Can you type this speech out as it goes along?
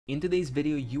In today's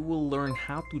video, you will learn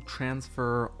how to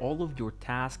transfer all of your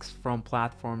tasks from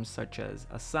platforms such as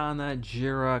Asana,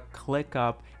 Jira,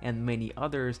 ClickUp, and many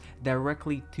others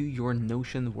directly to your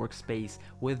Notion workspace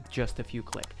with just a few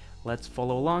clicks. Let's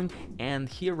follow along, and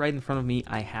here right in front of me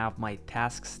I have my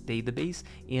tasks database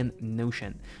in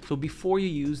Notion. So before you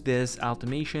use this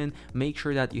automation, make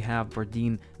sure that you have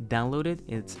Bardeen downloaded.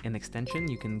 It's an extension,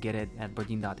 you can get it at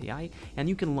bardeen.ai, and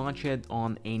you can launch it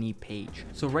on any page.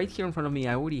 So right here in front of me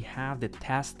I already have the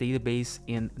task database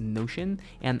in Notion,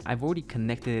 and I've already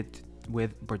connected it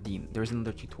with Bardeen. There's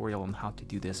another tutorial on how to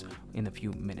do this in a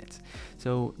few minutes.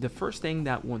 So the first thing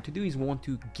that we want to do is we want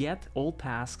to get all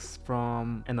tasks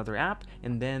from another app,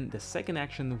 and then the second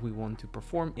action we want to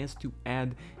perform is to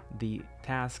add the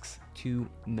tasks to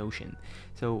Notion.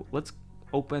 So let's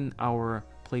open our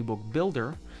playbook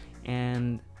builder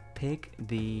and pick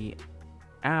the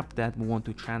app that we want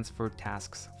to transfer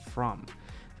tasks from.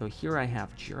 So here I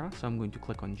have Jira, so I'm going to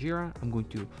click on Jira. I'm going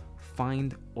to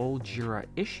find all Jira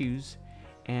issues,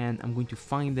 and I'm going to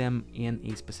find them in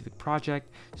a specific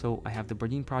project. So I have the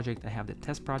Bardeen project, I have the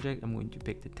test project. I'm going to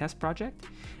pick the test project.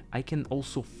 I can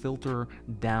also filter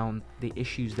down the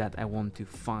issues that I want to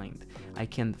find. I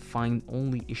can find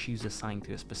only issues assigned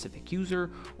to a specific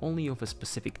user, only of a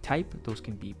specific type. Those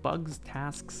can be bugs,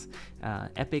 tasks,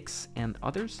 epics, and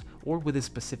others, or with a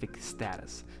specific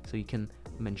status. So you can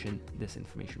mention this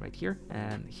information right here,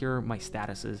 and here are my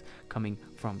statuses coming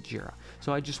from Jira.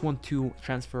 So I just want to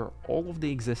transfer all of the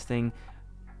existing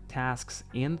tasks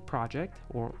in project,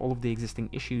 or all of the existing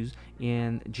issues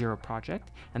in Jira project,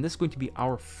 and this is going to be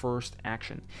our first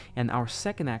action. And our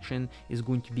second action is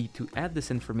going to be to add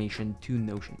this information to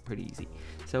Notion. Pretty easy.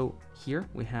 So here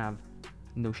we have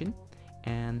Notion,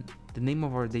 and the name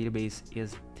of our database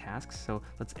is tasks. So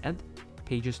let's add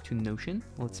pages to Notion.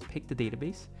 Let's pick the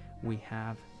database. We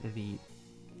have the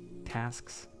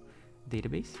tasks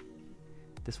database,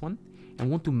 this one,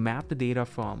 and want to map the data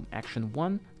from action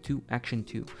 1 to action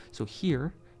 2. So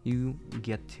here you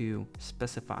get to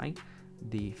specify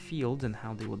the fields and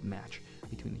how they would match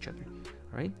between each other.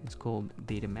 All right, it's called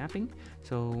data mapping.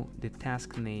 So the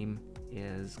task name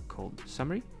is called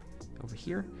summary. Over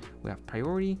here we have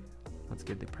priority. Let's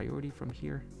get the priority from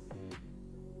here.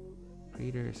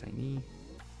 Creator, assignee,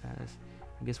 status.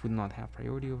 I guess we do not have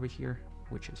priority over here,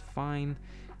 which is fine.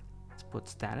 Let's put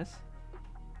status.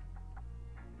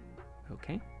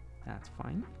 Okay, that's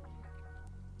fine.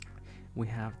 We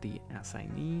have the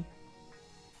assignee.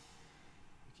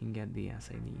 We can get the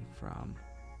assignee from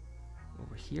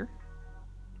over here.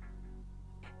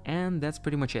 And that's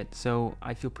pretty much it. So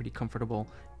I feel pretty comfortable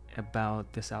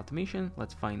about this automation.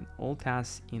 Let's find all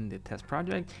tasks in the test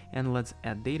project, and let's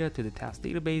add data to the task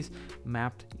database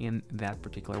mapped in that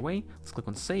particular way. Let's click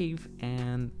on save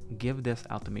and give this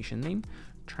automation name,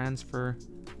 transfer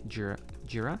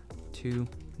Jira to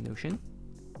Notion.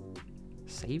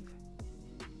 Save,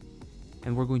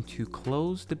 and we're going to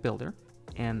close the builder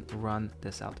and run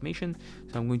this automation.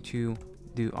 So I'm going to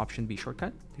do Option B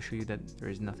shortcut to show you that there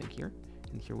is nothing here,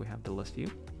 and here we have the list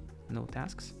view, no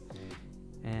tasks.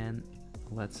 And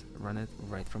let's run it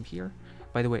right from here.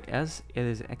 By the way, as it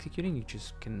is executing, you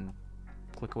just can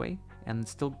click away, and it's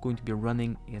still going to be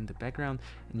running in the background,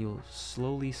 and you'll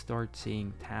slowly start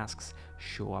seeing tasks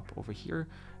show up over here.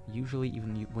 Usually,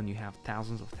 even when you have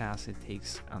thousands of tasks, it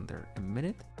takes under a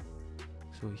minute.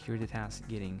 So here are the tasks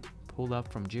getting pulled up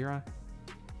from Jira,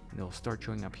 and they'll start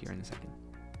showing up here in a second.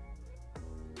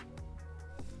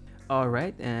 All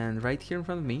right, and right here in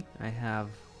front of me, I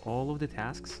have all of the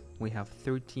tasks. We have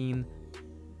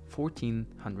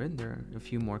 1,400. There are a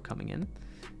few more coming in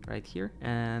right here.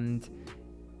 And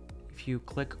if you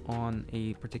click on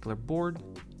a particular board,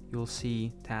 you'll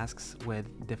see tasks with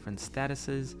different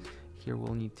statuses. Here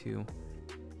we'll need to,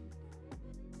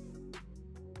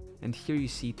 and here you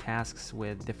see tasks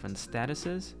with different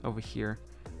statuses over here,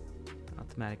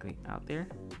 automatically out there.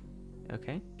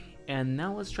 Okay. And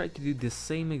now let's try to do the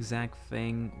same exact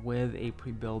thing with a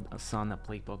pre-built Asana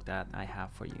playbook that I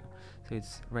have for you. So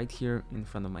it's right here in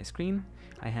front of my screen.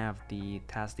 I have the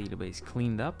task database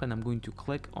cleaned up, and I'm going to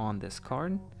click on this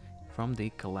card from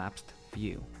the collapsed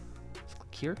view. Let's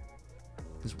click here.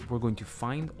 We're going to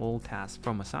find all tasks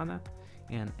from Asana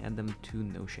and add them to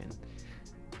Notion.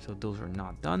 So those are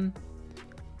not done.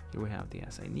 Here we have the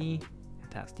assignee, the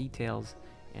task details,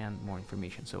 and more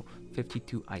information. So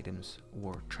 52 items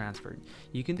were transferred.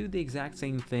 You can do the exact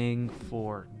same thing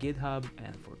for GitHub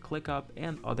and for ClickUp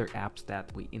and other apps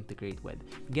that we integrate with.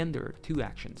 Again, there are two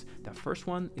actions. The first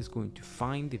one is going to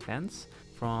find events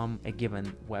from a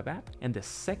given web app, and the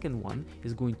second one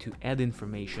is going to add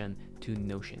information to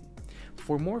Notion.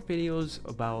 For more videos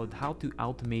about how to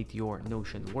automate your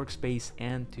Notion workspace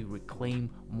and to reclaim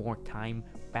more time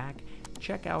back,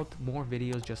 check out more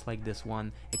videos just like this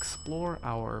one, explore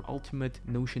our ultimate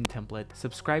Notion template,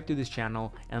 subscribe to this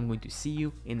channel, and I'm going to see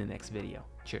you in the next video.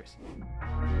 Cheers.